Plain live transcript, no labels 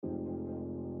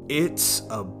It's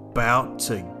about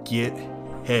to get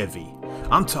heavy.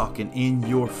 I'm talking in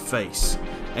your face.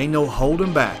 Ain't no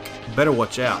holding back. Better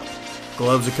watch out.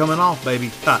 Gloves are coming off,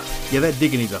 baby. Ha, yeah, that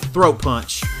digger needs a throat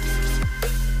punch.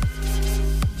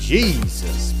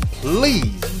 Jesus,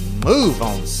 please move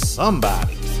on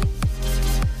somebody.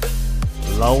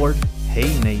 Lord,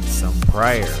 he needs some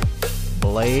prayer.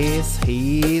 Bless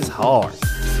his heart.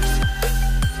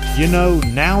 You know,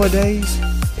 nowadays,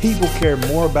 people care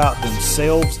more about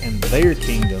themselves and their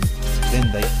kingdom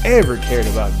than they ever cared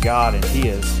about God and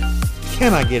his.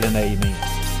 Can I get an amen?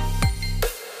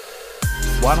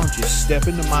 Why don't you step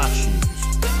into my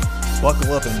shoes,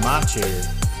 buckle up in my chair,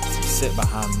 and sit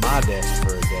behind my desk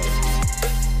for a day?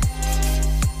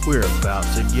 We're about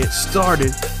to get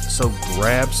started, so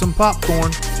grab some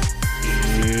popcorn.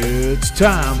 It's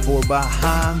time for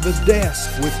Behind the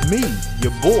Desk with me,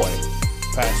 your boy,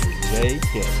 Pastor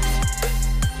J.K.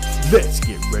 Let's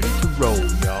get ready to roll,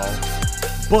 y'all.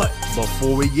 But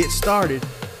before we get started,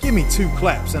 give me 2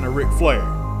 claps and a Ric Flair.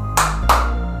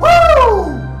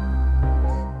 Woo!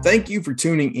 Thank you for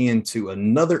tuning in to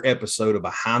another episode of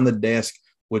Behind the Desk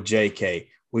with JK.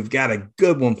 We've got a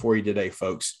good one for you today,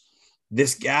 folks.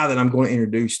 This guy that I'm going to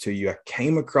introduce to you, I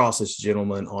came across this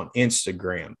gentleman on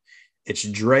Instagram. It's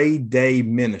Dray Day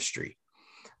Ministry,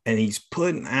 and he's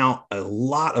putting out a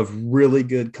lot of really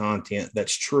good content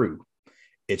that's true.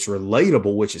 It's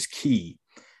relatable, which is key.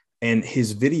 And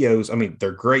his videos, I mean,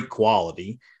 they're great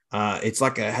quality. It's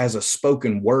like it has a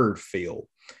spoken word feel.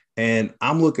 And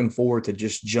I'm looking forward to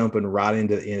just jumping right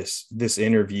into this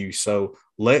interview. So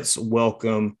let's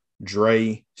welcome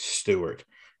Dray Stewart.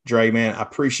 Dray, man, I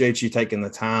appreciate you taking the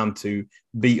time to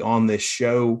be on this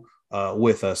show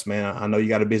with us, man. I know you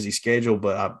got a busy schedule,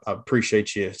 but I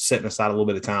appreciate you setting aside a little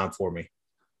bit of time for me.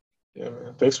 Yeah,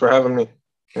 man. Thanks for having me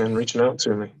and reaching out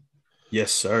to me.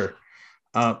 Yes, sir.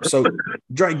 So,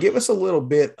 Dray, give us a little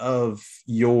bit of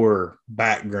your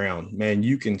background, man.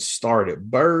 You can start at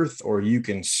birth, or you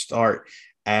can start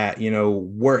at,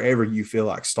 wherever you feel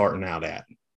like starting out at.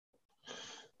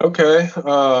 Okay.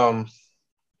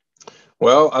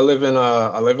 Well, I live in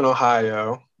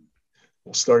Ohio.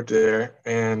 We'll start there.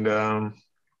 And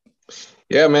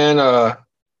yeah, man,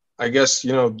 I guess,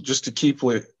 just to keep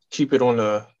it on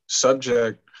the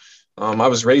subject, I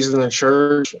was raised in the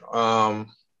church,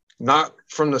 not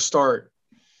from the start.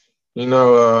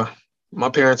 My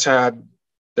parents had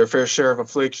their fair share of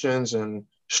afflictions and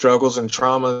struggles and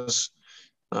traumas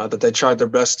that they tried their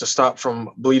best to stop from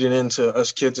bleeding into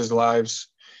us kids' lives.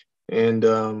 And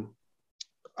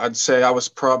I'd say I was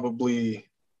probably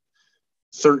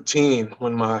 13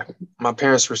 when my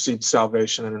parents received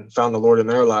salvation and found the Lord in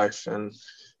their life. And,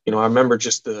 I remember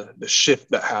just the shift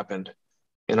that happened.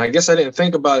 And I guess I didn't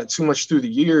think about it too much through the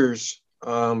years.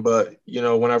 But,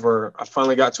 whenever I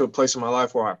finally got to a place in my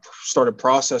life where I started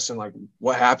processing, like,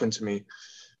 what happened to me,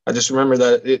 I just remember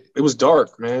that it was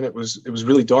dark, man. It was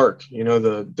really dark.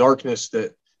 The darkness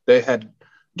that they had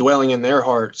dwelling in their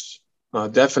hearts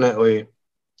definitely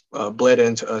bled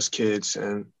into us kids.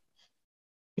 And,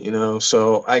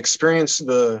 so I experienced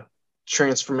the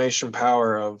transformation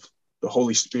power of the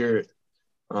Holy Spirit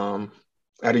at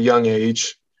a young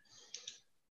age.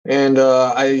 And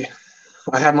I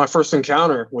had my first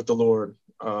encounter with the Lord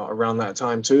around that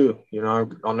time too.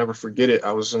 I'll never forget it.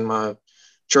 I was in my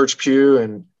church pew,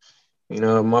 and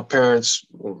my parents,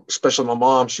 especially my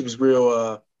mom, she was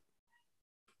real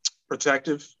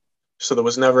protective. So there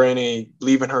was never any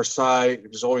leaving her side.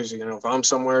 It was always, if I'm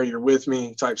somewhere, you're with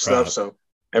me type stuff. Right. So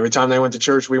every time they went to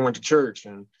church, we went to church.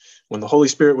 And when the Holy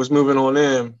Spirit was moving on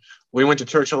them, we went to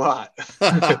church a lot.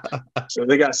 So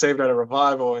they got saved at a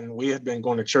revival, and we had been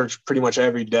going to church pretty much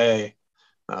every day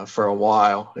for a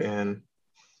while. And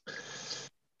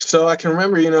so I can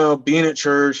remember, being at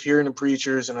church, hearing the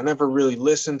preachers, and I never really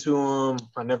listened to them.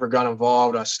 I never got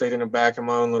involved. I stayed in the back of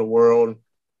my own little world.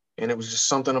 And it was just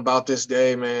something about this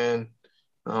day, man.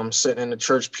 I'm sitting in the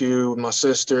church pew with my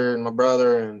sister and my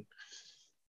brother, and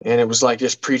it was like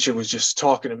this preacher was just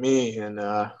talking to me. And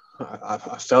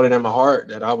I felt it in my heart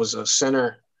that I was a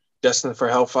sinner destined for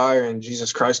hellfire, and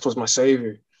Jesus Christ was my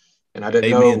savior. And I didn't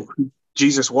know who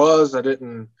Jesus was. I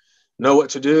didn't know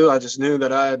what to do. I just knew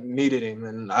that I needed him.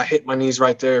 And I hit my knees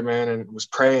right there, man, and was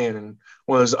praying. And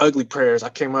one of those ugly prayers, I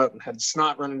came up and had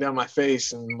snot running down my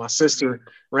face. And my sister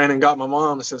ran and got my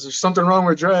mom and says, "There's something wrong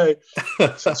with Dray."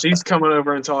 So she's coming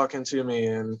over and talking to me.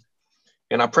 And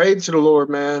I prayed to the Lord,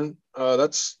 man. I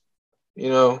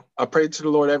prayed to the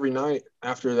Lord every night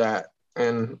after that.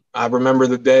 And I remember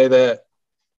the day that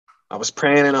I was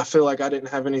praying, and I feel like I didn't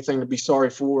have anything to be sorry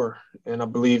for. And I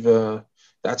believe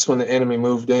that's when the enemy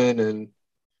moved in, and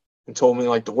and told me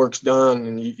like the work's done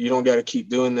and you don't got to keep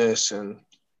doing this. And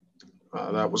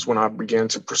that was when I began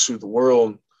to pursue the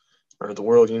world, or the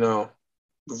world,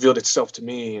 revealed itself to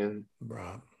me and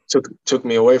Right. took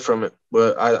me away from it.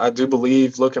 But I do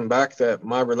believe, looking back, that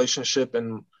my relationship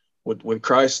and with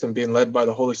Christ and being led by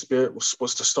the Holy Spirit was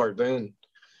supposed to start then.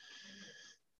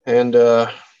 And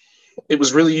it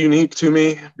was really unique to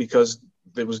me because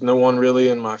there was no one really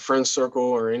in my friend circle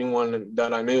or anyone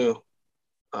that I knew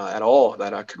at all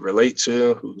that I could relate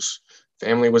to, whose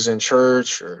family was in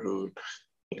church or who,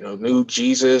 knew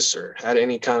Jesus or had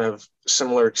any kind of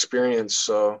similar experience.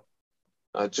 So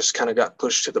I just kind of got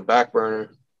pushed to the back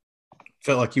burner.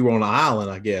 Felt like you were on an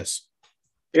island, I guess.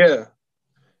 Yeah,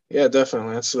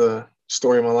 definitely. That's the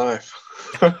story of my life.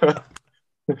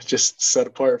 Just set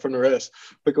apart from the rest.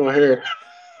 Look at my hair.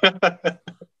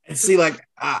 And see, like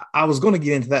I was going to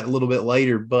get into that a little bit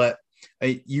later, but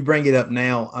you bring it up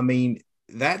now. I mean,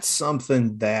 that's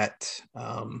something that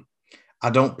I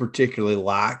don't particularly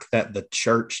like that the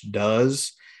church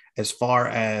does, as far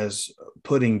as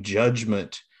putting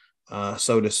judgment,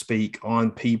 so to speak, on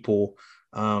people.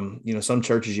 Some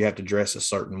churches, you have to dress a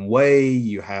certain way.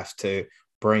 You have to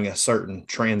bring a certain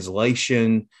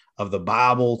translation of the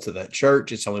Bible to that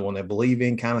church. It's the only one they believe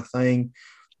in, kind of thing.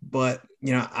 But,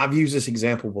 I've used this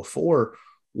example before.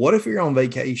 What if you're on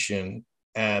vacation,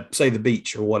 say the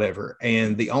beach or whatever,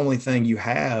 and the only thing you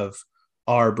have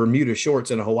are Bermuda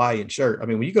shorts and a Hawaiian shirt? I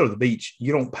mean, when you go to the beach,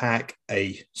 you don't pack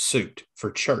a suit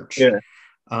for church.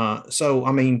 Yeah. So,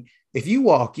 I mean, if you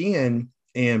walk in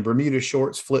Bermuda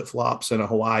shorts, flip-flops, and a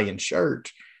Hawaiian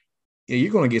shirt,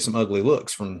 you're going to get some ugly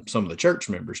looks from some of the church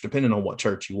members, depending on what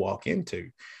church you walk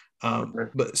into.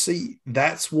 But see,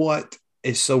 that's what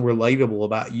is so relatable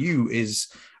about you is,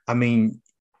 I mean,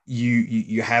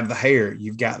 you have the hair,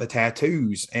 you've got the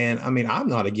tattoos. And I mean, I'm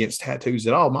not against tattoos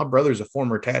at all. My brother's a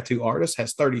former tattoo artist,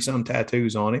 has 30 some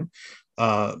tattoos on him.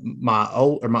 My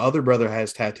other brother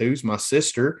has tattoos. My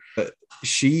sister,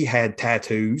 she had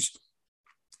tattoos.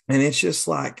 And it's just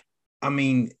like, I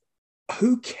mean,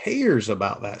 who cares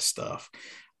about that stuff?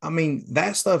 I mean,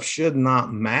 that stuff should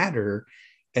not matter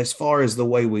as far as the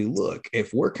way we look.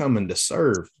 If we're coming to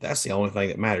serve, that's the only thing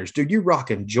that matters. Dude, you're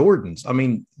rocking Jordans. I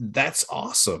mean, that's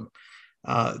awesome,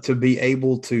 to be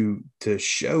able to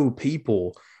show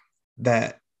people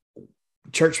that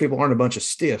church people aren't a bunch of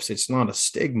stiffs. It's not a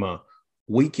stigma.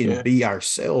 We can be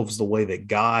ourselves the way that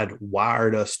God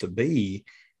wired us to be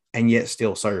and yet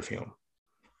still serve him.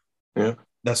 Yeah.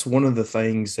 That's one of the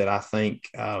things that I think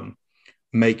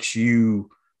makes you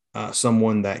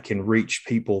someone that can reach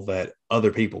people that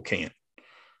other people can't.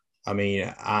 I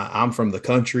mean, I'm from the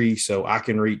country, so I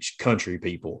can reach country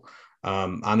people.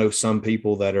 I know some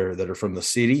people that are from the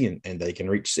city and they can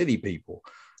reach city people.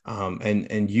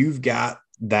 And you've got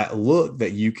that look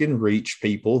that you can reach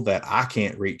people that I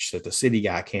can't reach, that the city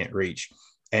guy can't reach.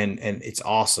 And it's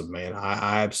awesome, man.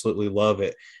 I absolutely love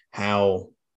it, how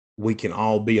we can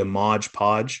all be a Mod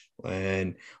Podge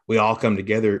and we all come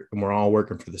together and we're all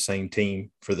working for the same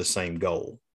team for the same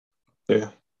goal. Yeah.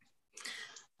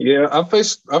 Yeah. I've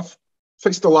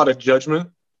faced a lot of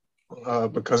judgment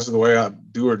because of the way I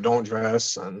do or don't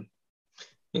dress. And,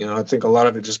 I think a lot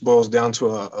of it just boils down to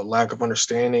a lack of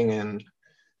understanding and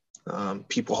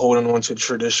people holding on to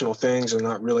traditional things and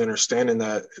not really understanding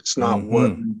that it's not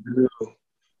what we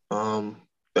do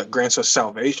that grants us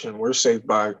salvation. We're saved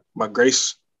by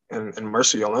grace and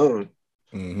mercy alone.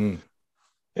 Mm-hmm.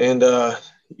 And,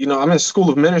 I'm in school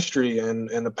of ministry and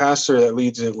the pastor that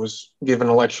leads it was giving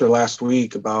a lecture last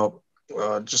week about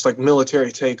just like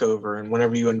military takeover. And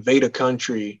whenever you invade a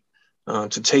country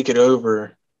to take it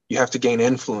over, you have to gain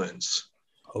influence.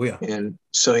 Oh, yeah. And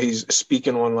so he's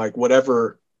speaking on like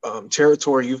whatever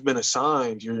territory you've been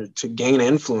assigned, you're to gain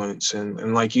influence.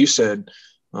 And like you said,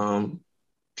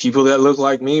 people that look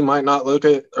like me might not look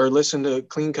at or listen to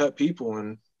clean cut people,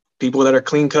 and people that are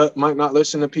clean cut might not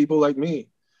listen to people like me.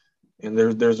 And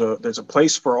there's a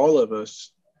place for all of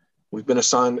us. We've been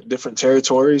assigned different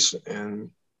territories, and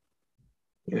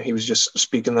he was just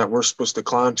speaking that we're supposed to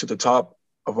climb to the top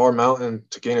of our mountain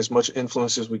to gain as much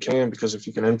influence as we can, because if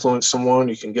you can influence someone,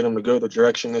 you can get them to go the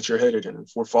direction that you're headed in.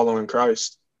 If we're following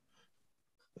Christ,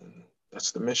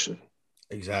 that's the mission.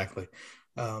 Exactly.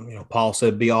 Paul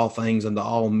said, be all things unto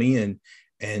all men,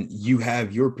 and you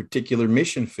have your particular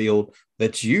mission field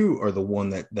that you are the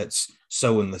one that's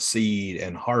sowing the seed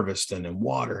and harvesting and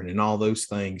watering and all those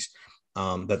things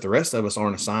that the rest of us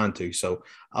aren't assigned to. So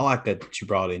I like that you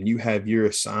brought in. You have your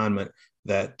assignment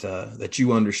that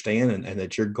you understand and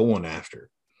that you're going after.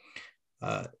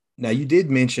 Now, you did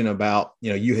mention about,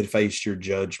 you had faced your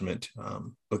judgment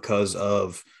because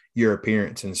of your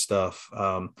appearance and stuff.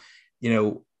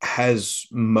 has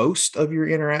most of your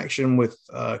interaction with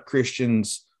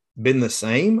Christians been the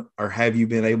same, or have you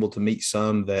been able to meet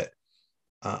some that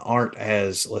aren't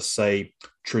as, let's say,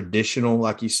 traditional,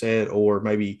 like you said, or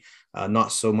maybe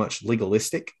not so much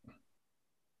legalistic?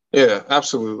 Yeah,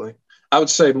 absolutely. I would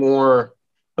say more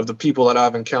of the people that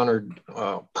I've encountered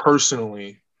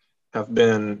personally have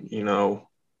been,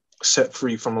 set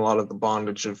free from a lot of the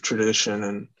bondage of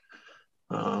tradition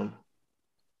and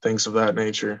things of that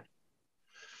nature.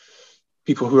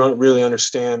 People who don't really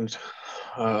understand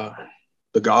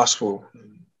the gospel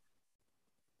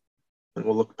and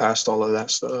will look past all of that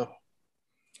stuff.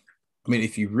 I mean,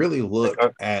 if you really look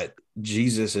at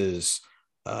Jesus's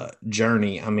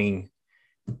journey, I mean,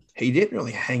 he didn't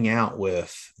really hang out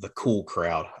with the cool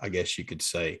crowd, I guess you could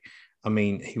say. I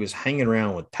mean, he was hanging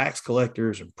around with tax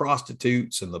collectors and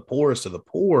prostitutes and the poorest of the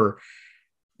poor,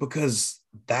 because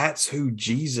that's who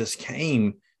Jesus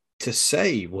came to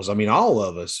save. Was, I mean, all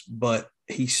of us, but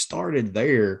he started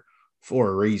there for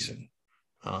a reason.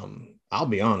 I'll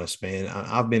be honest, man.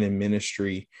 I've been in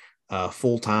ministry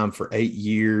full time for 8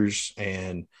 years,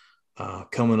 and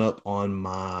coming up on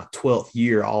my 12th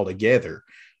year altogether,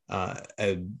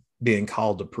 being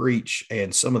called to preach.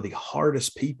 And some of the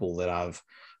hardest people that I've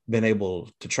been able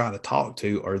to try to talk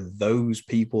to are those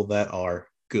people that are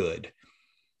good,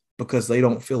 because they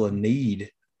don't feel a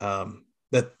need,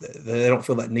 that they don't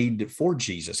feel that need for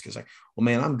Jesus. Because, like, well,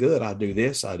 man, I'm good. I do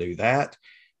this, I do that.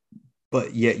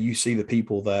 But yet you see the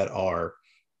people that are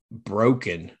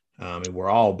broken. And we're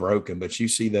all broken, but you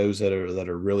see those that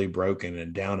are really broken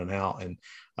and down and out, and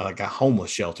like a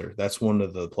homeless shelter. That's one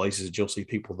of the places that you'll see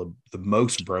people the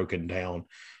most broken down.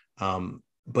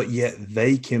 But yet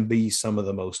they can be some of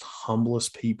the most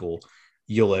humblest people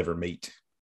you'll ever meet.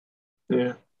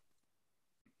 Yeah.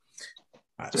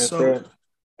 That's right.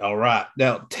 All right.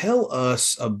 Now tell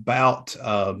us about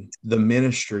the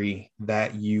ministry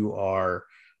that you are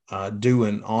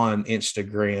doing on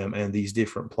Instagram and these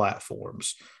different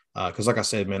platforms. Because like I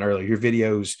said, man, earlier, your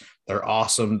videos, they're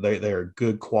awesome. They're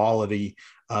good quality.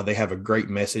 They have a great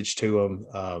message to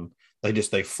them.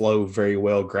 They flow very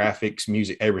well. Graphics,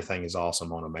 music, everything is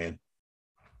awesome on them, man.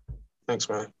 Thanks,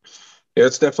 man. Yeah,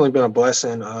 it's definitely been a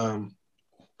blessing.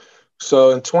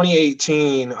 So in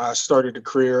 2018, I started a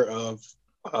career of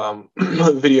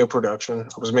video production.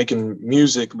 I was making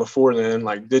music before then,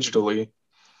 like digitally.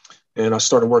 And I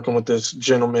started working with this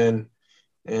gentleman,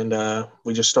 and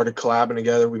we just started collabing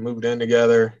together. We moved in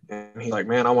together, and he's like,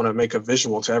 man, I want to make a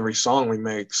visual to every song we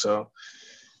make. So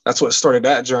that's what started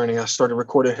that journey. I started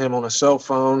recording him on a cell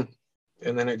phone,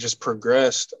 and then it just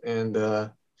progressed. And,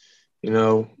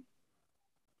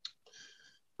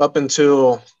 up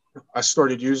until I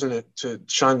started using it to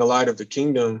shine the light of the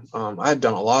kingdom, I had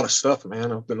done a lot of stuff,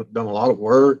 man. I've done a lot of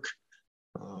work.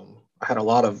 I had a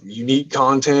lot of unique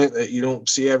content that you don't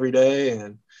see every day.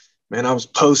 And, man, I was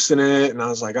posting it, and I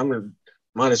was like,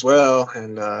 might as well.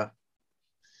 And,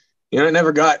 it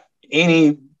never got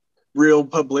any real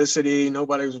publicity.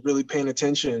 Nobody was really paying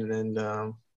attention.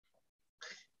 And,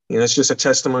 it's just a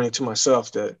testimony to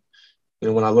myself that,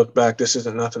 when I look back, this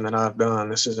isn't nothing that I've done.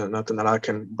 This isn't nothing that I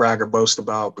can brag or boast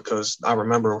about, because I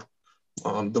remember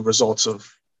the results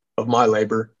of my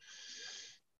labor.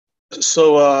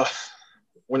 So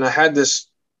when I had this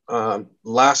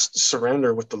last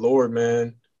surrender with the Lord,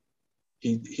 man,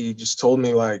 he just told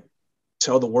me, like,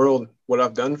 tell the world what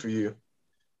I've done for you.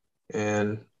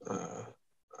 And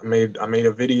I made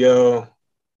a video.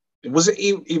 It wasn't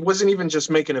even just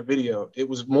making a video. It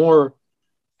was more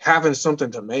having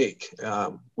something to make.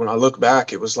 When I look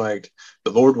back, it was like the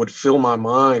Lord would fill my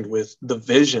mind with the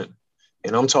vision.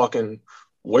 And I'm talking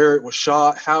where it was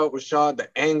shot, how it was shot, the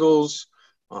angles,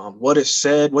 what it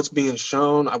said, what's being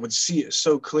shown. I would see it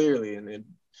so clearly, and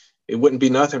it wouldn't be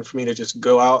nothing for me to just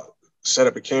go out, set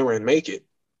up a camera, and make it.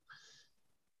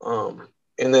 And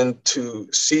then to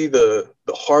see the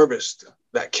harvest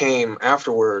that came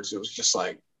afterwards, it was just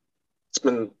like, it's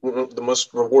been the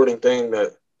most rewarding thing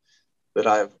that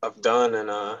I've done, and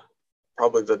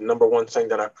probably the number one thing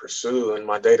that I pursue in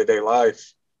my day-to-day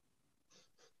life.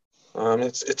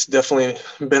 It's definitely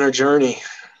been a journey.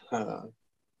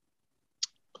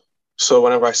 So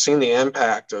whenever I seen the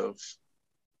impact of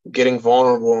getting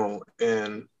vulnerable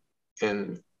and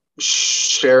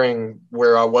sharing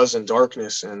where I was in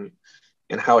darkness and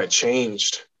how it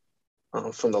changed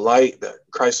from the light that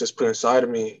Christ has put inside of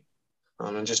me,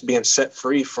 and just being set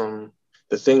free from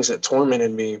the things that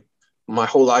tormented me my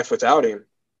whole life without him.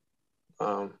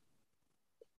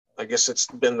 I guess it's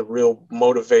been the real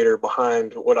motivator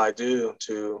behind what I do,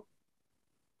 to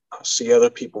see other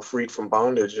people freed from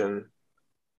bondage and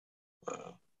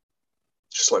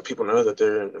just let people know that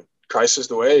they're in Christ is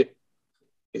the way.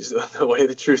 He's the way,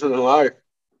 the truth, and the life.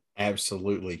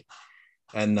 Absolutely.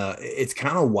 And it's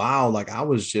kind of wild. Like I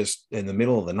was just in the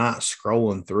middle of the night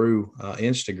scrolling through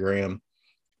Instagram,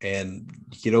 and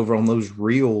you get over on those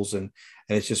reels, and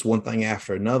it's just one thing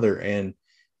after another, and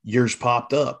yours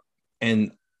popped up,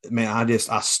 and man,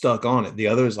 I stuck on it. The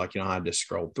others, like, I just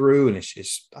scrolled through, and it's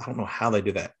just, I don't know how they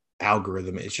do that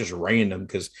algorithm. It's just random,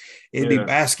 because it'd be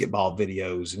basketball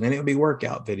videos, and then it'll be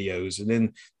workout videos, and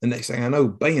then the next thing I know,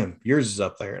 bam, yours is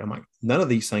up there. And I'm like, none of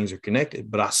these things are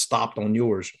connected, but I stopped on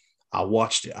yours. I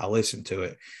watched it. I listened to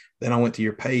it. Then I went to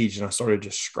your page, and I started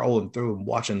just scrolling through and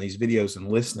watching these videos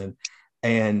and listening.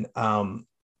 And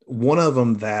one of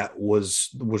them that was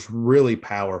really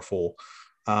powerful.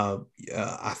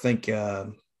 I think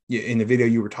in the video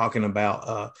you were talking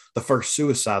about the first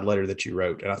suicide letter that you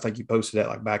wrote, and I think you posted that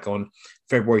like back on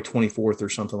February 24th or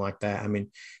something like that. I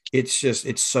mean,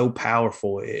 it's so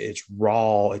powerful. It's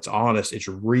raw. It's honest. It's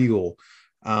real.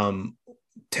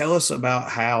 Tell us about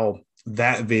how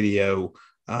that video,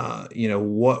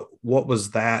 what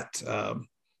was that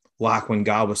like when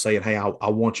God was saying, hey, I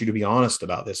want you to be honest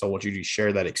about this. I want you to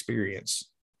share that experience.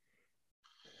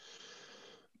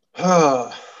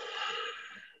 Yeah,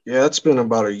 it's been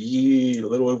about a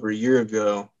little over a year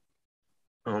ago.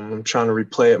 I'm trying to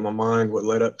replay it in my mind what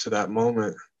led up to that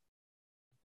moment.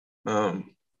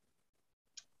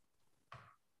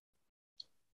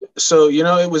 So,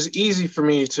 it was easy for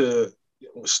me to,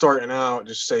 starting out,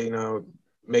 just say,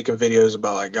 making videos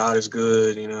about like God is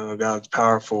good, God's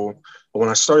powerful. But when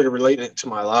I started relating it to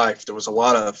my life, there was a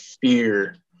lot of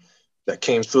fear that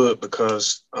came through it,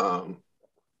 because I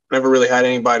never really had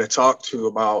anybody to talk to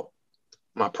about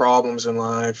my problems in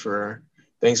life or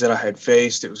things that I had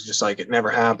faced. It was just like, it never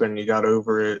happened. You got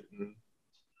over it. And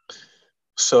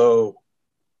so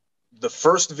the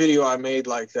first video I made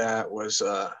like that was,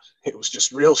 it was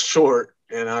just real short.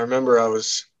 And I remember I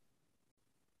was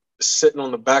sitting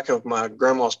on the back of my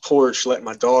grandma's porch, letting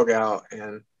my dog out,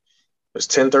 and it was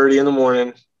 10:30 in the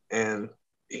morning. And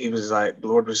he was like, the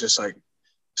Lord was just like,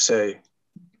 say,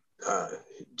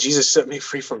 Jesus set me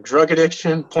free from drug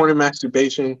addiction, porn and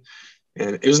masturbation.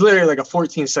 And it was literally like a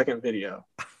 14-second video.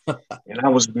 And I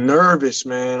was nervous,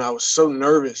 man. I was so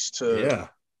nervous to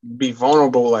be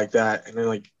vulnerable like that. And then,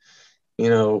 like,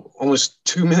 almost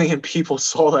 2 million people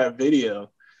saw that video.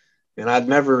 And I'd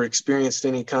never experienced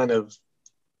any kind of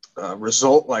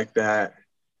result like that.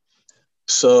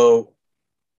 So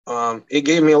it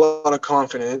gave me a lot of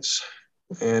confidence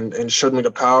and showed me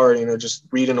the power, just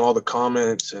reading all the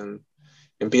comments and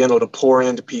being able to pour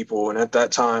into people. And at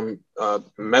that time,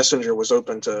 Messenger was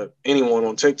open to anyone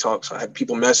on TikTok. So I had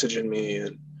people messaging me,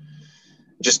 and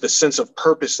just the sense of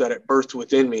purpose that it birthed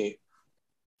within me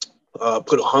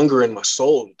put a hunger in my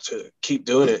soul to keep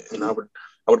doing it. And I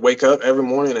would wake up every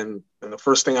morning, and the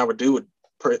first thing I would do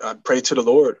I'd pray to the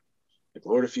Lord. Like,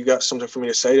 Lord, if you got something for me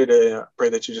to say today, I pray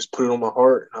that you just put it on my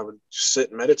heart. And I would just sit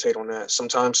and meditate on that.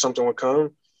 Sometimes something would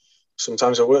come,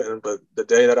 sometimes it wouldn't. But the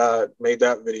day that I made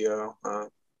that video, and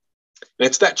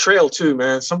it's that trail too,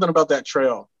 man. Something about that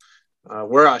trail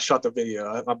where I shot the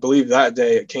video. I believe that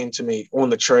day it came to me on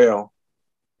the trail.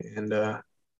 And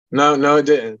no, it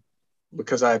didn't,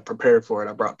 because I had prepared for it.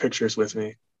 I brought pictures with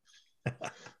me.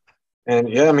 And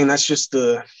yeah, I mean, that's just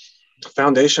the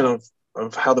foundation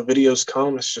of how the videos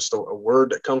come. It's just a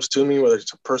word that comes to me, whether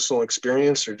it's a personal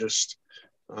experience or just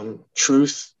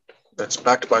truth that's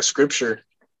backed by scripture.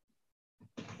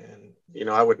 And,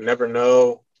 I would never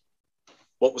know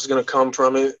what was going to come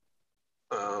from it.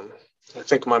 I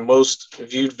think my most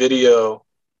viewed video,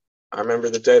 I remember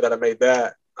the day that I made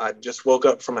that, I just woke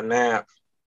up from a nap,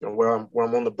 where I'm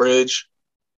on the bridge,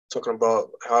 talking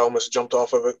about how I almost jumped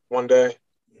off of it one day.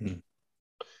 Mm-hmm.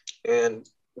 And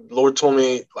the Lord told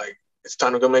me, like, it's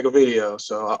time to go make a video.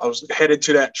 So I was headed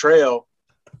to that trail,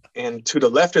 and to the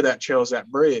left of that trail is that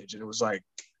bridge. And it was like,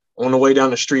 on the way down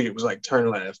the street, it was like, turn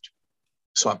left.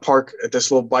 So I park at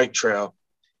this little bike trail,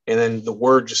 and then the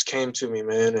word just came to me,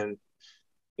 man. And,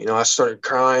 I started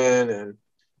crying, and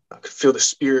I could feel the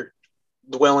Spirit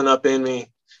dwelling up in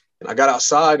me. And I got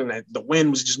outside, and the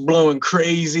wind was just blowing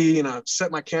crazy. And I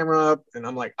set my camera up, and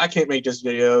I'm like, I can't make this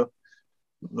video.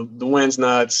 The wind's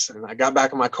nuts. And I got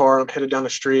back in my car, and I'm headed down the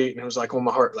street, and it was like on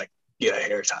my heart, like, get a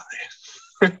hair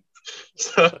tie.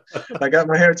 So I got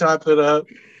my hair tie put up,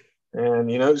 and,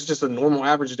 it was just a normal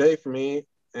average day for me.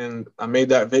 And I made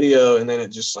that video, and then it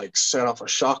just like set off a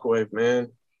shockwave,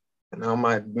 man. And now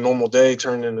my normal day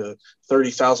turned into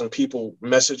 30,000 people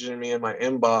messaging me in my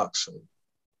inbox. And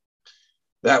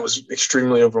that was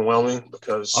extremely overwhelming,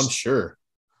 because I'm sure,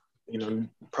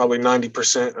 probably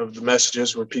 90% of the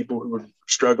messages were people who were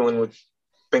struggling with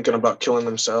thinking about killing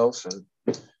themselves. And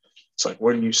it's like,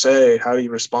 what do you say? How do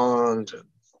you respond?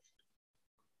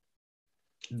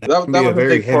 That can be a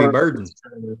very heavy burden,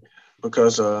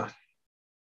 because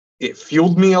it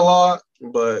fueled me a lot,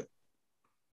 but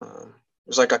it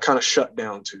was like I kind of shut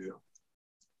down too.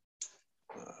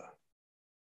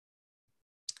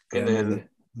 And then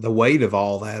the weight of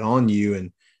all that on you,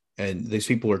 and these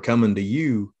people are coming to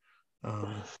you.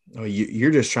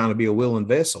 You're just trying to be a willing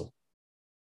vessel.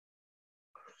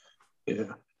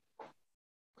 Yeah.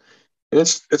 And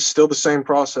it's still the same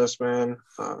process, man.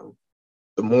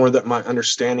 The more that my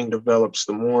understanding develops,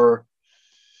 the more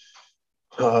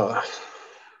I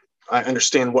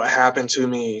understand what happened to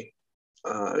me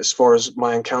as far as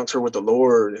my encounter with the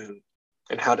Lord,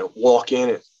 and how to walk in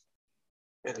it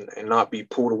and not be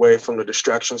pulled away from the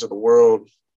distractions of the world.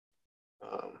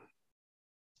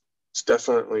 It's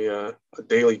definitely a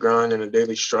daily grind and a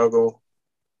daily struggle,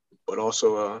 but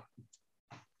also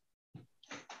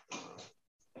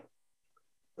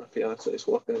my fiance is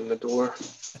walking in the door.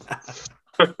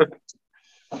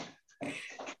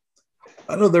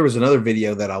 I know there was another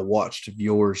video that I watched of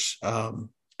yours, and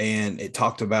it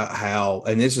talked about how,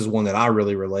 and this is one that I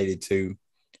really related to.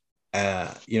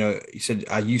 You said,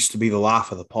 I used to be the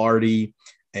life of the party,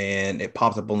 and it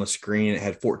popped up on the screen. It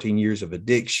had 14 years of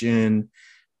addiction.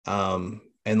 And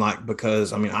like,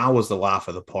 because I was the life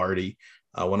of the party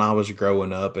when I was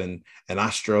growing up, and I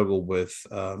struggled with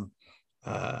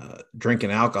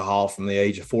drinking alcohol from the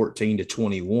age of 14 to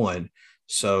 21.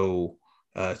 So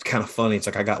it's kind of funny. It's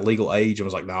like I got legal age and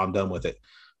was like, no, I'm done with it.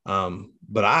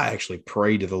 But I actually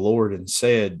prayed to the Lord and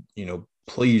said,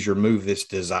 please remove this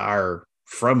desire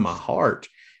from my heart.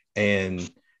 And,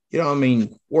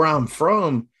 where I'm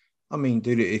from,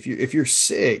 dude, if you're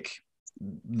sick,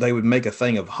 they would make a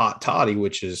thing of hot toddy,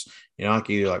 which is, like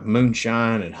either like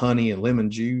moonshine and honey and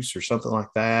lemon juice or something like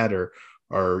that, or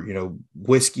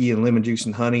whiskey and lemon juice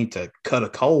and honey to cut a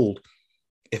cold.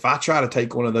 If I try to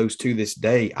take one of those to this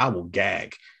day, I will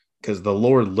gag, because the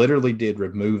Lord literally did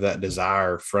remove that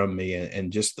desire from me.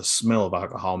 And just the smell of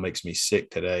alcohol makes me sick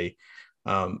today.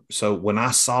 So when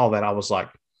I saw that, I was like,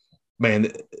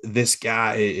 man, this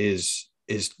guy is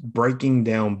breaking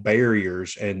down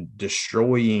barriers and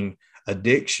destroying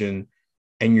addiction.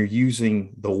 And you're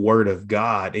using the word of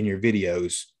God in your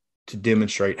videos to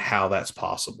demonstrate how that's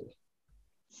possible.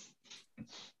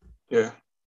 Yeah.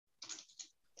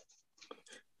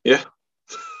 Yeah.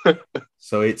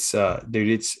 So it's,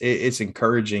 dude, it's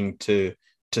encouraging to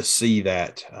see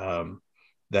that,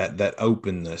 that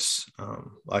openness.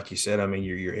 Like you said,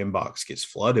 your inbox gets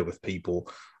flooded with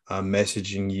people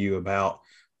messaging you about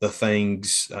the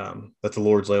things that the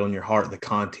Lord's laid on your heart, the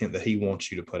content that he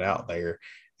wants you to put out there.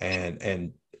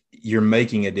 And you're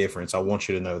making a difference. I want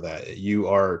you to know that you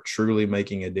are truly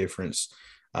making a difference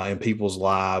in people's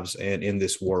lives and in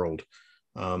this world.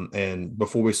 And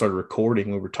before we started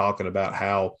recording, we were talking about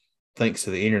how, thanks to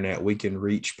the internet, we can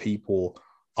reach people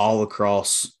all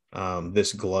across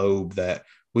this globe that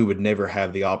we would never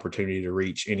have the opportunity to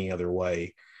reach any other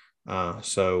way.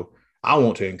 So I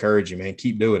want to encourage you, man,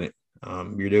 keep doing it.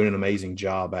 You're doing an amazing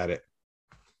job at it.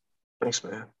 Thanks,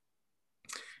 man.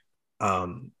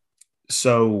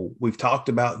 So we've talked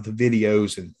about the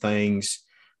videos and things.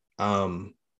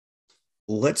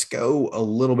 Let's go a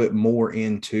little bit more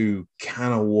into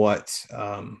kind of what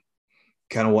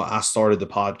I started the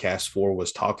podcast for,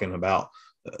 was talking about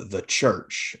the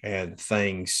church and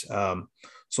things.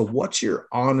 So what's your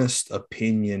honest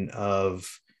opinion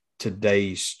of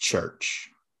today's church?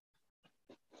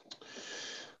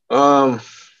 I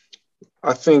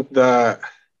think that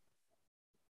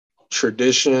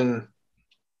tradition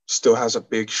still has a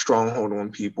big stronghold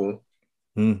on people.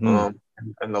 Mm-hmm.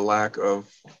 And the lack of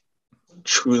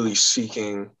truly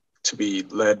seeking to be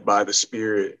led by the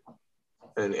Spirit,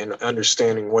 and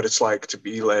understanding what it's like to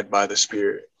be led by the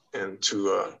Spirit, and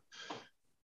to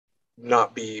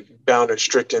not be bound and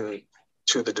stricken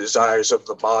to the desires of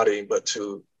the body, but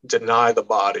to deny the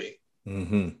body.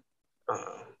 Mm-hmm.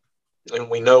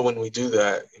 And we know when we do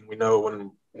that, and we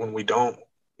know when we don't.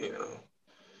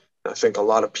 I think a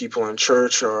lot of people in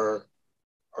church are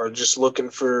just looking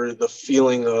for the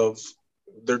feeling of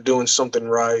they're doing something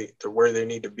right, they're where they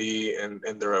need to be, and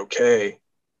they're okay.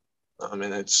 And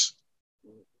it's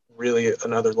really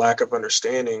another lack of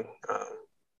understanding.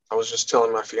 I was just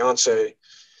telling my fiance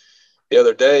the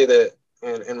other day that,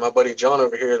 and my buddy John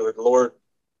over here, the Lord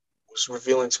was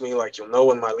revealing to me, like, you'll know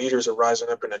when my leaders are rising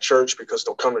up in the church because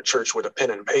they'll come to church with a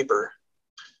pen and paper.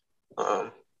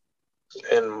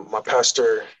 And my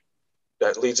pastor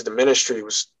that leads the ministry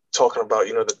was talking about,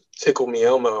 the Tickle Me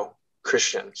Elmo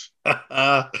Christians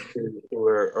who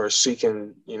are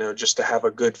seeking, just to have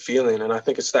a good feeling. And I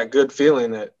think it's that good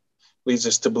feeling that leads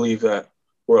us to believe that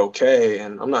we're okay.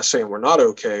 And I'm not saying we're not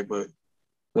okay, but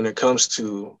when it comes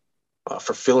to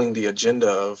fulfilling the agenda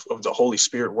of the Holy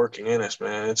Spirit working in us,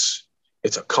 man,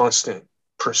 it's a constant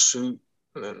pursuit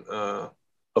of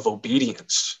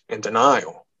obedience and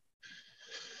denial.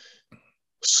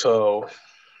 So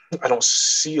I don't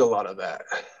see a lot of that.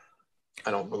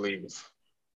 I don't believe.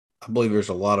 I believe there's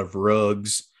a lot of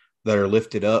rugs that are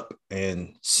lifted up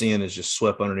and sin is just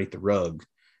swept underneath the rug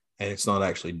and it's not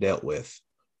actually dealt with.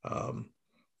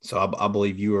 So I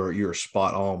believe you're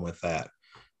spot on with that.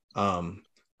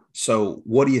 So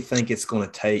what do you think it's going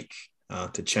to take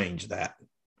to change that,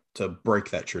 to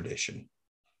break that tradition?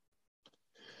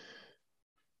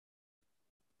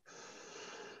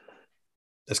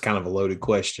 That's kind of a loaded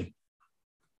question.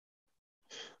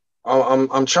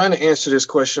 I'm trying to answer this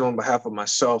question on behalf of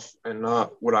myself and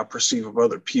not what I perceive of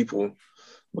other people,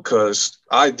 because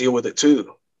I deal with it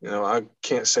too. I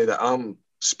can't say that I'm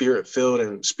spirit filled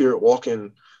and spirit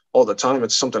walking all the time.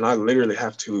 It's something I literally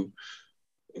have to,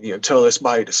 tell this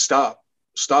body to stop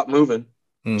moving,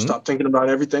 stop thinking about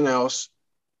everything else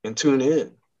and tune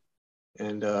in.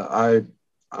 And I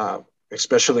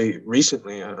especially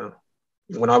recently,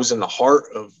 when I was in the heart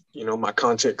of, my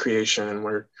content creation and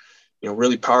where,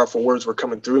 really powerful words were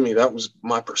coming through me, that was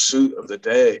my pursuit of the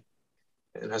day.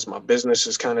 And as my business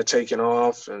is kind of taken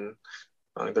off and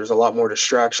there's a lot more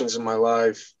distractions in my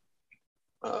life,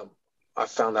 I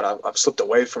found that I've slipped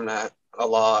away from that a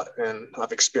lot and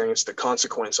I've experienced the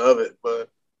consequence of it. But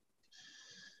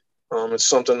it's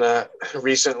something that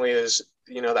recently is,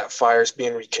 that fire is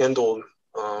being rekindled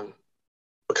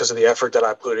because of the effort that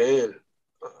I put in.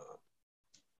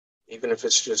 Even if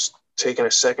it's just taking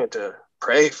a second to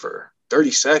pray for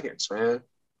 30 seconds, man,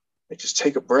 like just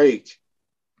take a break.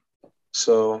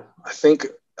 So I think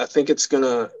it's going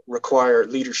to require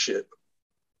leadership.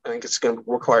 I think it's going to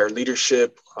require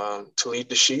leadership to lead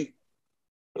the sheep,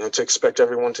 to expect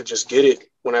everyone to just get it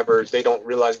whenever they don't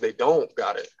realize they don't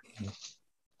got it.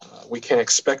 We can't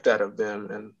expect that of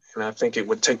them. And I think it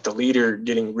would take the leader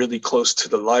getting really close to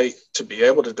the light to be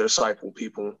able to disciple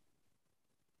people.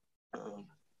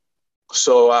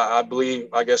 So I believe,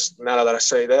 I guess now that I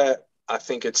say that, I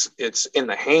think it's in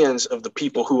the hands of the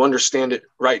people who understand it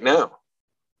right now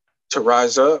to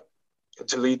rise up and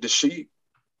to lead the sheep,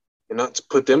 and not to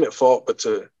put them at fault, but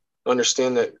to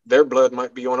understand that their blood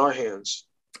might be on our hands.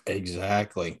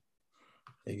 Exactly.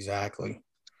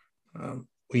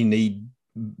 We need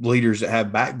leaders that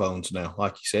have backbones now,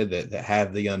 like you said, that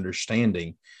have the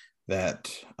understanding,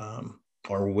 that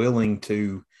are willing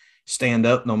to stand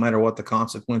up no matter what the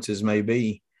consequences may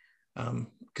be.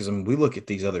 Because we look at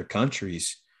these other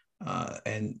countries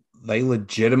and they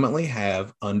legitimately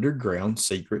have underground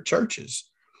secret churches.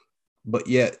 But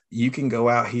yet you can go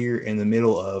out here in the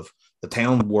middle of the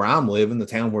town where I'm living, the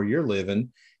town where you're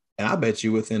living, and I bet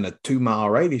you within a 2-mile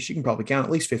radius, you can probably count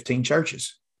at least 15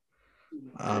 churches.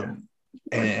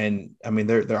 And I mean,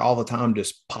 they're all the time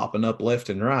just popping up left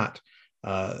and right.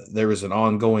 There was an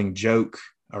ongoing joke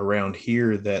around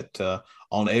here that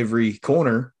on every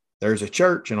corner there's a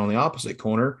church, and on the opposite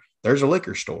corner there's a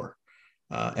liquor store,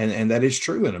 and that is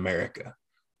true in America.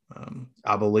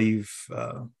 I believe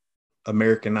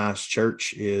Americanized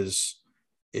church is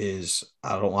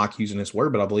I don't like using this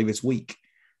word, but I believe it's weak.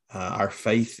 Our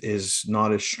faith is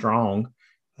not as strong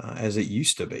as it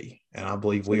used to be, and I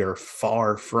believe we are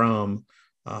far from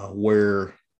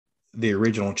where the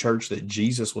original church that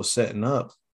Jesus was setting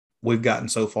up. We've gotten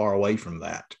so far away from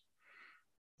that.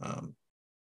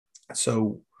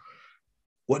 So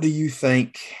what do you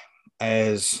think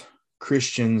as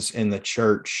Christians in the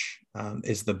church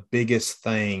is the biggest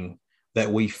thing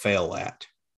that we fail at?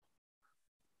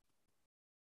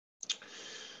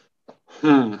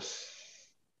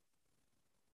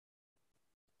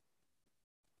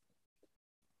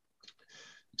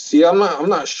 See, I'm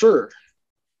not sure,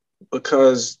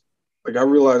 because like I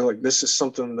realize like this is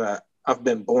something that I've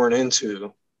been born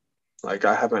into. Like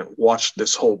I haven't watched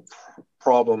this whole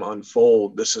problem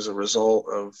unfold. This is a result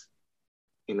of,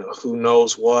 who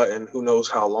knows what and who knows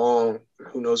how long, and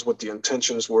who knows what the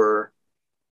intentions were.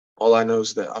 All I know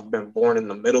is that I've been born in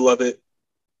the middle of it.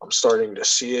 I'm starting to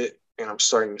see it, and I'm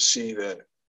starting to see that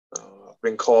I've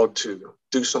been called to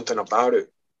do something about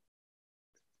it.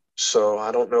 So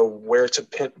I don't know where to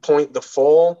pinpoint the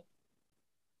fall.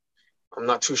 I'm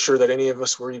not too sure that any of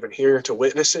us were even here to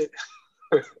witness it.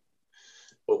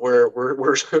 But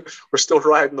we're still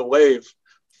riding the wave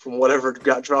from whatever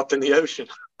got dropped in the ocean.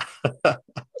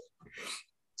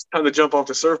 It's time to jump off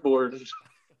the surfboard and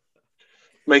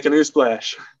make a new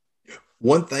splash.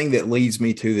 One thing that leads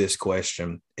me to this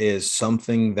question is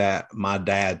something that my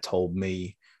dad told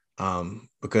me,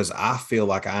 because I feel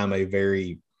like I'm a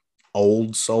very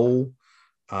old soul.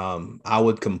 I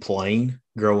would complain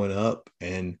growing up,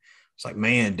 and it's like,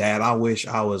 man, Dad, I wish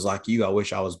I was like you. I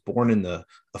wish I was born in the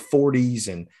 40s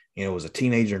and was a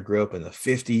teenager and grew up in the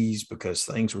 50s, because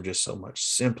things were just so much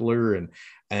simpler.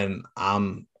 And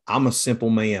I'm a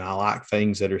simple man. I like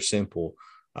things that are simple.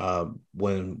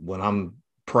 When I'm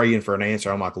praying for an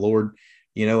answer, I'm like, Lord,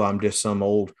 I'm just some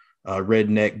old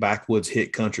redneck backwoods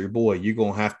hit country boy. You're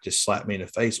gonna have to just slap me in the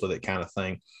face with it, kind of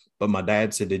thing. But my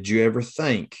dad said, did you ever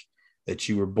think that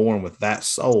you were born with that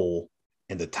soul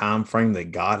and the time frame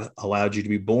that God allowed you to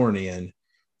be born in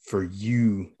for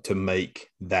you to make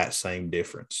that same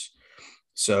difference?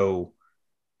 So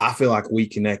I feel like we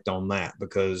connect on that,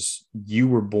 because you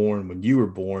were born when you were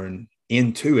born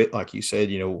into it. Like you said,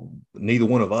 neither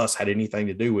one of us had anything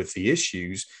to do with the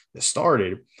issues that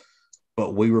started,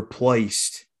 but we were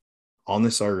placed on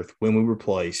this earth when we were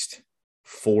placed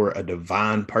for a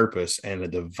divine purpose and a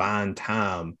divine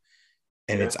time.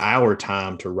 And it's our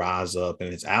time to rise up,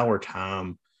 and it's our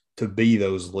time to be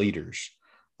those leaders.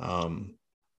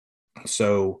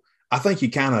 So I think you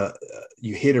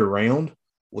hit around.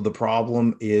 Well, the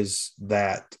problem is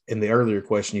that in the earlier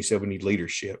question, you said we need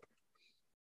leadership.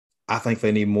 I think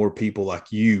they need more people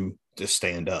like you to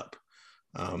stand up.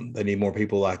 They need more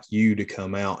people like you to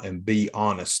come out and be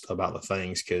honest about the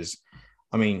things. Because,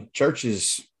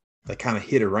 churches, they kind of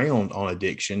hit around on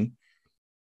addiction,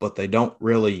 but they don't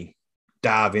really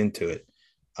dive into it.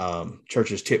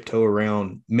 Churches tiptoe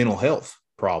around mental health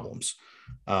problems.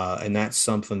 And that's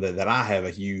something that I have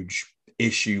a huge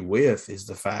issue with, is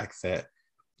the fact that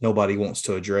nobody wants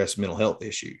to address mental health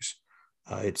issues.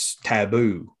 It's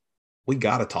taboo. We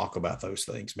got to talk about those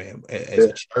things, man. As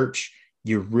a church,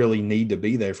 you really need to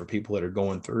be there for people that are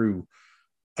going through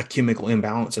a chemical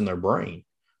imbalance in their brain.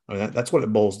 That's what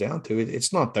it boils down to.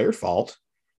 It's not their fault.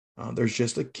 There's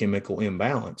just a chemical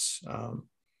imbalance.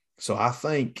 So I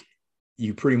think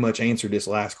you pretty much answered this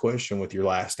last question with your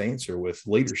last answer with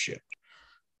leadership.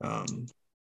 The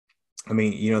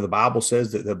Bible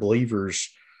says that the believers,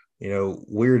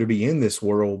 we're to be in this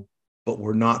world, but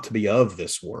we're not to be of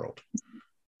this world.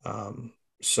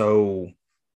 So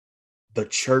the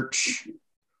church,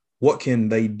 what can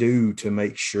they do to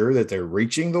make sure that they're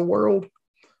reaching the world,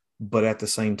 but at the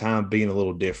same time being a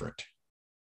little different?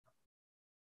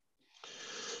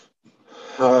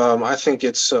 I think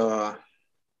it's, when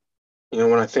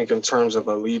I think in terms of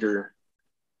a leader,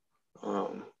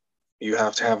 you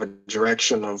have to have a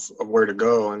direction of where to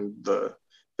go. And the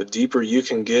deeper you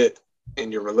can get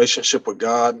in your relationship with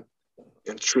God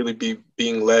and truly be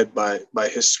being led by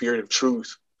his spirit of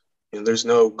truth, there's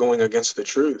no going against the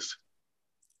truth.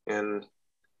 And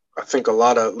I think a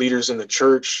lot of leaders in the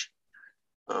church,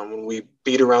 when we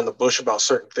beat around the bush about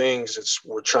certain things,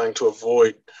 we're trying to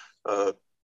avoid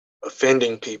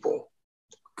offending people.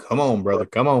 Come on, brother.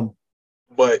 Come on.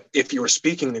 But if you were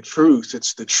speaking the truth,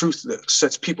 it's the truth that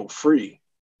sets people free,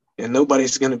 and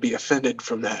nobody's going to be offended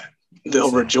from that.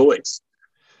 They'll rejoice.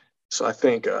 So I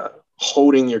think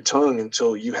holding your tongue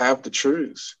until you have the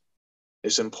truth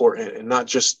is important, and not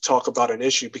just talk about an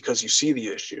issue because you see the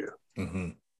issue.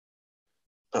 Mm-hmm.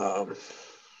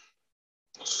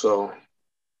 So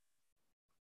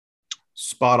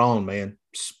spot on, man.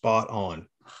 Spot on.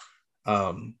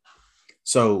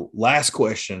 So last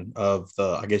question of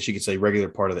the, I guess you could say, regular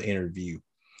part of the interview.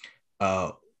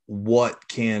 What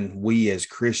can we as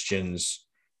Christians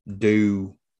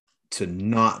do to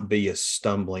not be a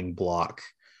stumbling block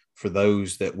for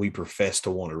those that we profess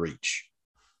to want to reach?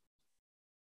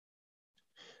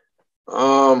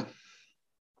 I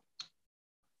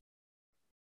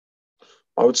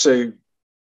would say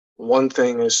one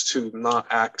thing is to not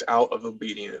act out of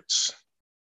obedience.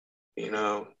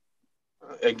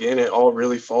 Again, it all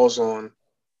really falls on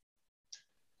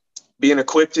being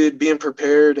equipped, being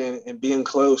prepared, and being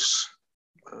close,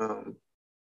 to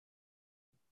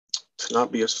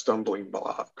not be a stumbling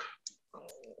block.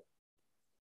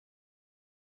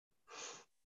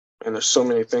 And there's so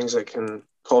many things that can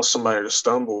cause somebody to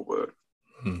stumble, but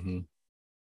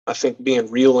I think being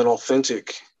real and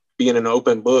authentic, being an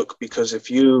open book, because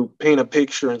if you paint a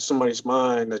picture in somebody's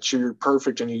mind that you're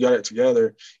perfect and you got it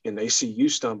together and they see you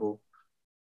stumble,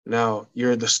 now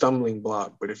you're the stumbling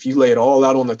block. But if you lay it all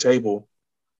out on the table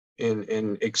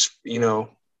and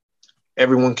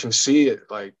everyone can see it,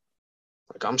 like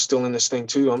I'm still in this thing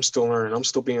too. I'm still learning. I'm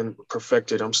still being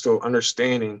perfected. I'm still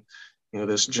understanding,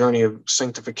 this journey of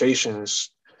sanctification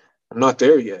I'm not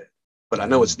there yet, but I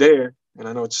know it's there, and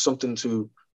I know it's something to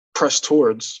press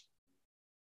towards.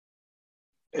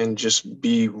 and just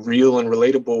be real and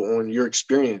relatable on your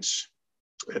experience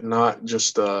and not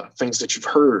just things that you've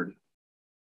heard.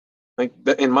 Like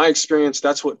in my experience,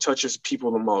 that's what touches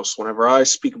people the most. Whenever I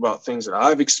speak about things that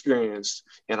I've experienced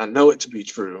and I know it to be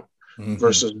true,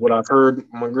 versus what I've heard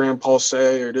my grandpa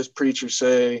say or this preacher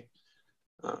say,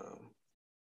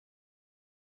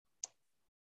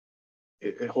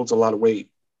 it holds a lot of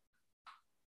weight.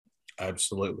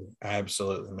 Absolutely,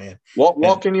 man.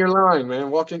 Walk in your line,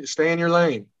 man. Stay in your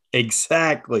lane.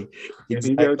 Exactly. If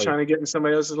you go trying to get in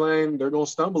somebody else's lane, they're gonna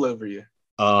stumble over you.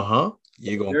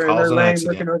 You're gonna they're cause in their an lane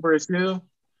accident. looking over at you.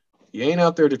 You ain't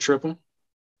out there to trip them.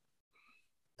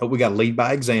 But we got to lead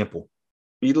by example.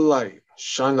 Be the light.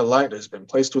 Shine the light that's been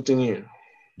placed within you.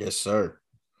 Yes, sir.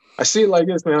 I see it like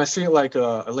this, man. I see it like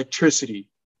electricity.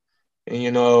 And,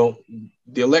 you know,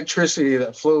 the electricity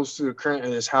that flows through the current in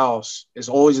this house is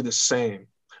always the same.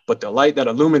 But the light that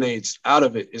illuminates out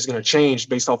of it is going to change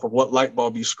based off of what light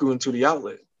bulb you screw into the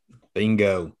outlet.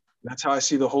 Bingo. That's how I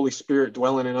see the Holy Spirit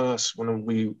dwelling in us. When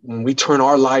we turn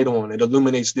our light on, it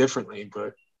illuminates differently.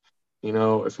 But, you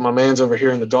know, if my man's over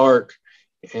here in the dark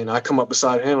and I come up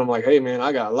beside him, I'm like, hey, man,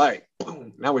 I got a light.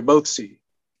 Boom. Now we both see.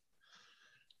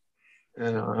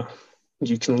 And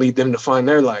you can lead them to find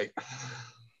their light.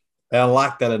 I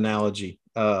like that analogy.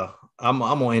 I'm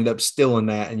gonna end up stealing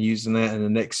that and using that in the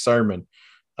next sermon.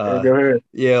 Go ahead.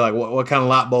 Yeah, like what kind of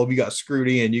light bulb you got screwed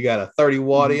in? You got a 30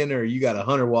 watt in, or you got a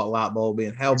 100-watt light bulb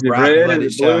in? How Is it bright red? let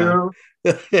Is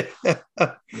it shine?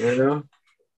 Yeah.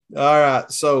 All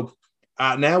right, so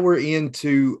now we're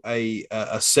into a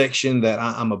section that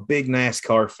I'm a big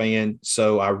NASCAR fan,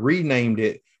 so I renamed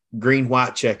it Green,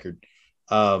 White, Checkered.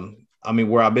 I mean,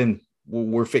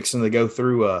 we're fixing to go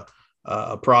through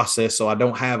a process, so I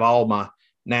don't have all my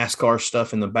NASCAR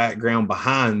stuff in the background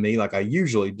behind me like I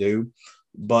usually do.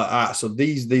 But so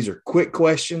these are quick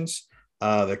questions.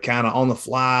 They're kind of on the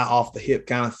fly, off the hip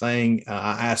kind of thing.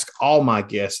 I ask all my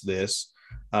guests this.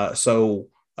 So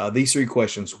these three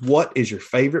questions: what is your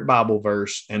favorite Bible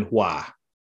verse and why?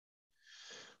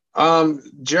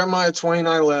 Jeremiah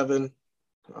 29:11.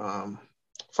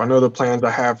 For I know the plans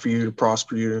I have for you to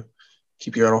prosper you,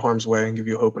 keep you out of harm's way, and give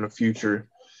you hope in the future.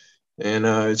 And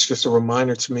it's just a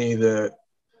reminder to me that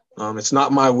it's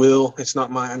not my will, it's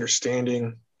not my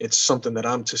understanding. It's something that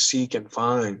I'm to seek and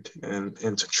find, and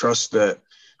to trust that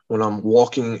when I'm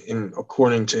walking in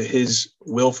according to his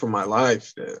will for my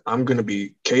life, that I'm going to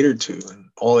be catered to in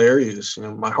all areas, you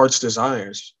know, my heart's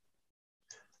desires.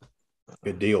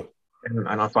 Good deal. And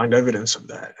I find evidence of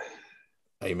that.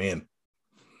 Amen.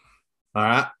 All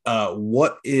right.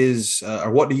 What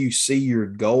do you see your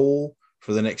goal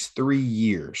for the next 3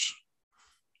 years?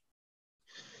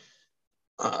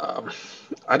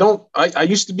 I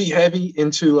used to be heavy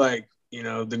into, like, you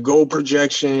know, the goal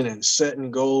projection and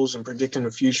setting goals and predicting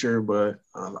the future, but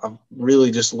I've really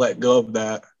just let go of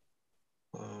that.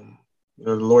 You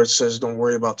know, the Lord says, don't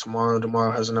worry about tomorrow.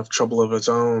 Tomorrow has enough trouble of its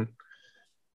own.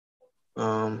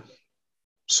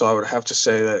 So I would have to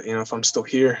say that, you know, if I'm still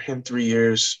here in 3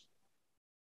 years,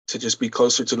 to just be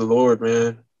closer to the Lord,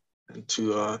 man, and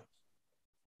to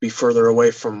be further away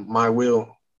from my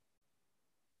will.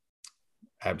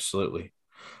 Absolutely.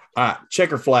 All right,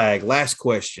 checker flag. Last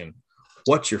question.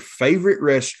 What's your favorite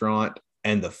restaurant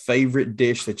and the favorite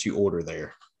dish that you order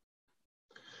there?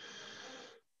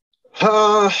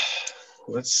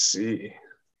 Let's see.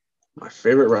 My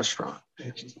favorite restaurant.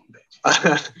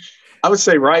 I would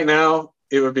say right now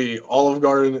it would be Olive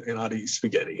Garden, and I'd eat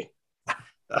spaghetti.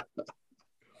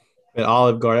 At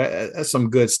Olive Garden, that's some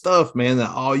good stuff, man. That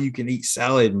all you can eat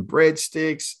salad and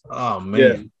breadsticks. Oh man,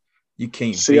 yeah. You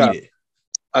can't beat it.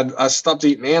 I stopped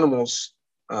eating animals.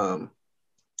 I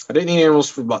didn't eat animals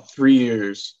for about 3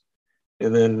 years,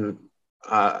 and then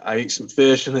I ate some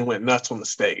fish, and then went nuts on the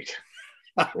steak.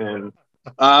 And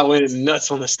I went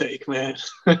nuts on the steak, man.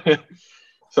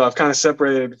 So I've kind of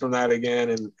separated from that again.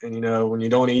 And you know, when you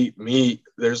don't eat meat,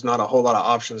 there's not a whole lot of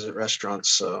options at restaurants.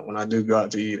 So when I do go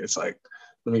out to eat, it's like,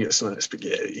 let me get some of that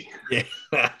spaghetti.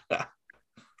 Yeah.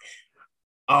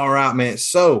 All right, man.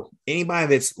 So anybody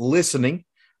that's listening,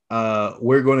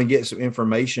 we're going to get some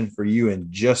information for you in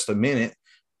just a minute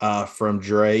from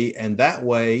Dray. And that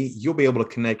way you'll be able to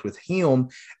connect with him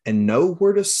and know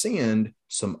where to send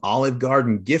some Olive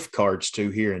Garden gift cards to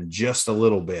here in just a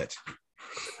little bit.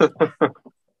 All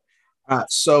right.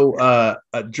 So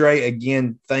Dray,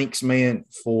 again, thanks, man,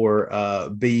 for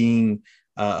being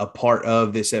a part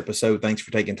of this episode. Thanks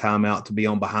for taking time out to be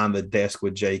on Behind the Desk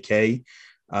with JK.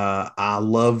 I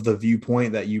love the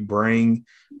viewpoint that you bring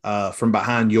from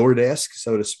behind your desk,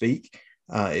 so to speak.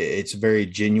 It's very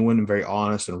genuine and very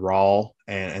honest and raw,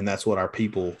 and that's what our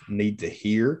people need to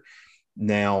hear.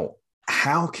 Now,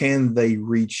 how can they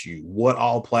reach you? What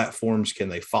all platforms can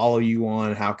they follow you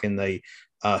on? How can they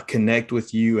connect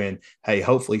with you? And hey,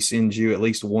 hopefully send you at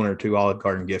least 1 or 2 Olive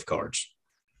Garden gift cards.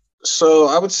 So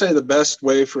I would say the best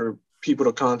way for people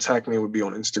to contact me would be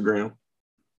on Instagram.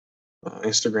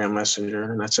 Instagram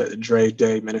Messenger, and that's at Dray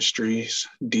Day Ministries,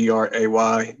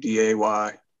 DRAYDAY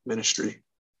Ministry.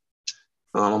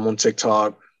 I'm on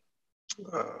TikTok.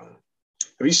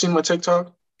 Have you seen my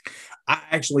TikTok? I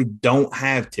actually don't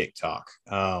have TikTok.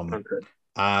 Okay.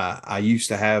 I used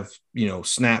to have,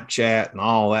 Snapchat and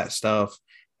all that stuff.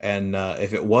 And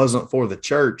if it wasn't for the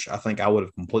church, I think I would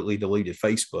have completely deleted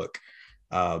Facebook.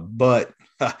 But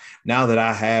now that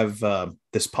I have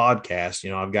this podcast,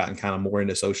 I've gotten kind of more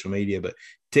into social media, but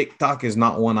TikTok is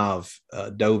not one I've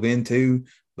dove into,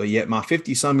 but yet my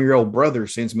 50-some-year-old brother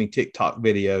sends me TikTok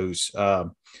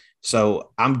videos.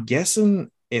 So I'm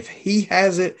guessing if he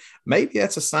has it, maybe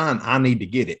that's a sign I need to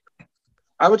get it.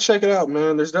 I would check it out,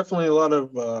 man. There's definitely a lot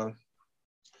of,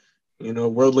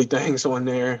 worldly things on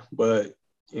there, but,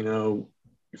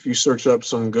 if you search up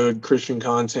some good Christian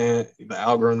content, the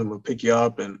algorithm will pick you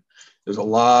up, and there's a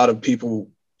lot of people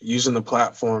using the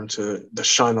platform to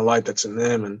shine the light that's in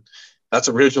them. And that's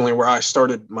originally where I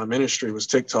started my ministry, was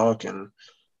TikTok, and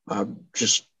I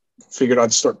just figured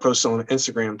I'd start posting on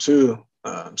Instagram too.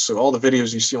 So all the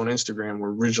videos you see on Instagram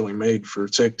were originally made for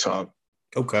TikTok.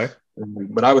 Okay.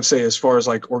 But I would say, as far as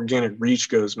like organic reach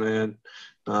goes, man,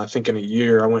 I think in a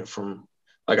year I went from,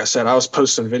 like I said, I was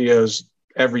posting videos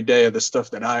every day of the stuff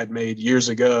that I had made years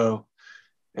ago.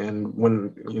 And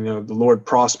when, the Lord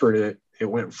prospered it, it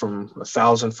went from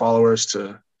 1,000 followers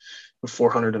to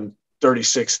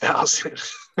 436,000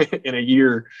 in a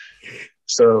year.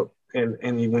 So, and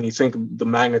when you think of the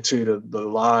magnitude of the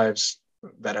lives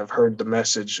that have heard the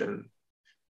message, and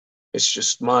it's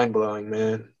just mind blowing,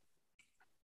 man.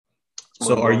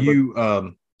 So are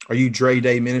you Dray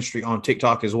Day Ministry on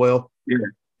TikTok as well? Yeah.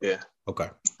 Yeah. Okay.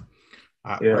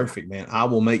 All right, yeah. Perfect, man. I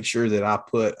will make sure that I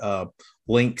put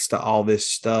links to all this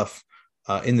stuff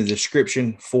in the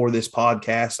description for this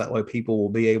podcast. That way people will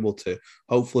be able to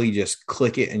hopefully just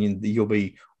click it, and you'll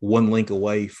be one link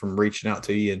away from reaching out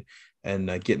to you and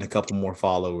getting a couple more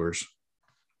followers.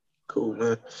 Cool,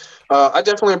 man. I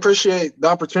definitely appreciate the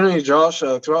opportunity, Josh.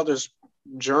 Throughout this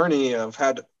journey, I've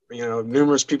had,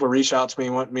 numerous people reach out to me,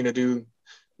 want me to do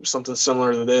something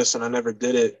similar to this, and I never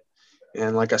did it.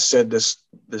 And like I said, this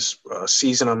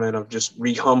season I'm in of just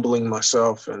rehumbling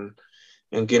myself and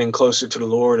getting closer to the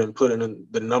Lord and putting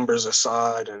the numbers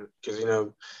aside. And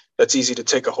because, that's easy to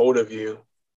take a hold of you,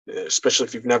 especially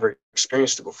if you've never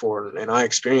experienced it before. And I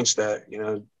experienced that,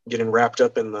 getting wrapped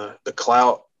up in the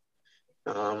clout,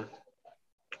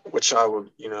 which I would,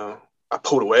 I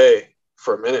pulled away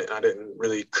for a minute. And I didn't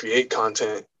really create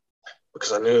content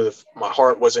because I knew that my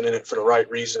heart wasn't in it for the right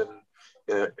reason.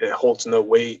 It holds no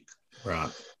weight.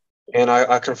 Right. And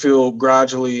I can feel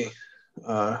gradually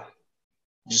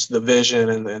just the vision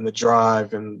and the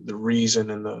drive and the reason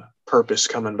and the purpose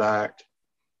coming back.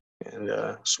 And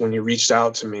so when you reached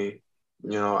out to me,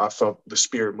 I felt the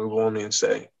Spirit move on me and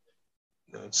say,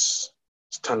 it's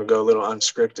time to go a little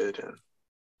unscripted and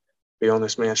be on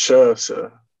this man's show.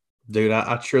 So, dude,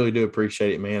 I truly do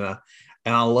appreciate it, man.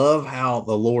 And I love how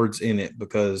the Lord's in it,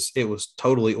 because it was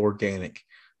totally organic.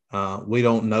 We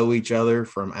don't know each other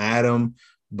from Adam,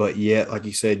 but yet, like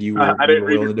you said, you were, I didn't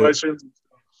read willing your to do questions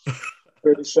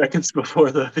 30 seconds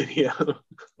before the video.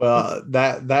 Well,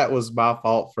 that was my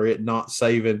fault for it not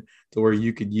saving to where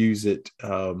you could use it.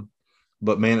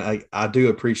 But man, I do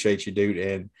appreciate you, dude.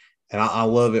 And I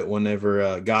love it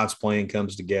whenever God's plan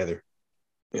comes together.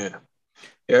 Yeah,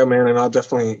 man. And I'll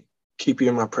definitely keep you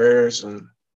in my prayers, and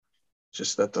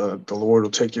just that the Lord will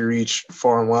take your reach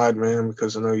far and wide, man,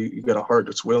 because I know you got a heart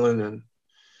that's willing, and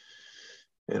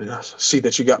I see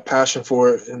that you got passion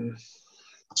for it. And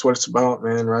that's what it's about,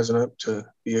 man, rising up to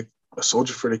be a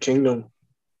soldier for the kingdom.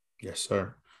 Yes,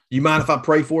 sir. You mind if I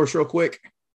pray for us real quick?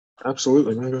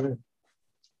 Absolutely, man. Go ahead.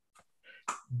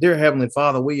 Dear Heavenly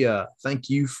Father, we thank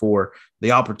you for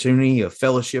the opportunity of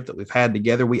fellowship that we've had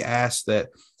together. We ask that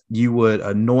you would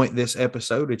anoint this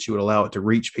episode, that you would allow it to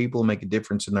reach people and make a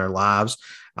difference in their lives.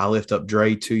 I lift up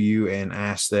Dray to you and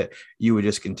ask that you would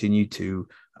just continue to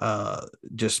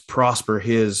just prosper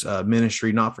his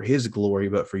ministry, not for his glory,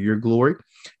 but for your glory.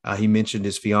 He mentioned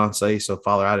his fiance. So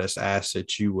Father, I just ask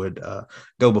that you would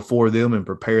go before them and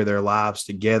prepare their lives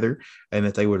together, and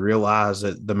that they would realize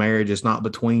that the marriage is not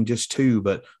between just two,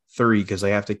 but three, because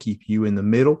they have to keep you in the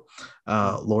middle.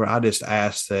 Lord, I just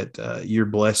ask that your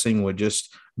blessing would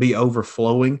just be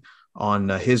overflowing on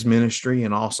his ministry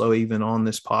and also even on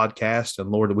this podcast. And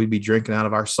Lord, that we be drinking out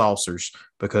of our saucers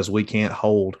because we can't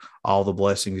hold all the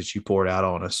blessings that you poured out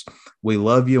on us. We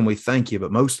love you and we thank you,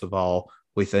 but most of all,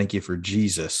 we thank you for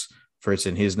Jesus, for it's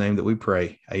in his name that we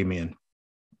pray. Amen.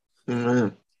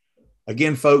 Amen.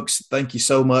 Again, folks, thank you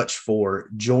so much for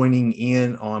joining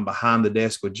in on Behind the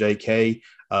Desk with JK.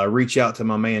 Reach out to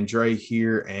my man Dray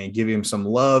here and give him some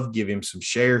love, give him some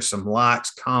shares, some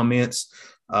likes, comments.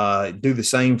 Do the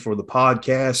same for the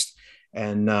podcast.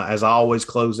 And as I always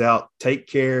close out, take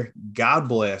care. God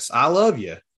bless. I love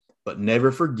you, but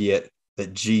never forget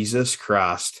that Jesus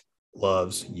Christ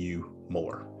loves you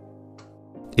more.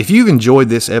 If you've enjoyed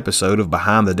this episode of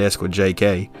Behind the Desk with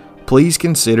JK, please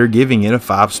consider giving it a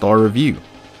 5-star review.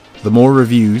 The more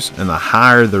reviews and the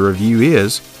higher the review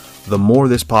is, the more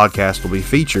this podcast will be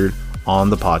featured on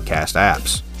the podcast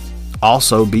apps.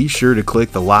 Also, be sure to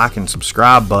click the like and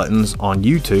subscribe buttons on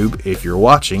YouTube if you're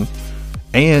watching,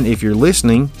 and if you're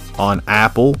listening on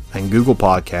Apple and Google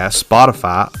Podcasts,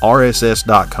 Spotify,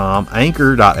 RSS.com,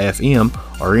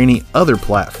 Anchor.fm, or any other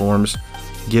platforms,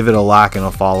 give it a like and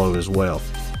a follow as well.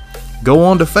 Go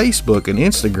on to Facebook and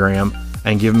Instagram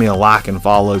and give me a like and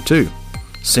follow too.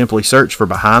 Simply search for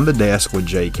Behind the Desk with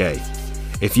JK.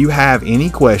 If you have any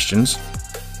questions,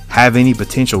 have any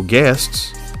potential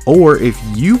guests, or if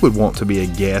you would want to be a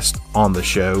guest on the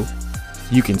show,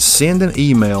 you can send an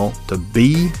email to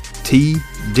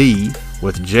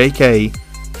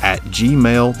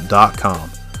btdwithjk@gmail.com.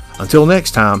 Until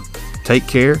next time, take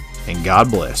care and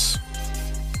God bless.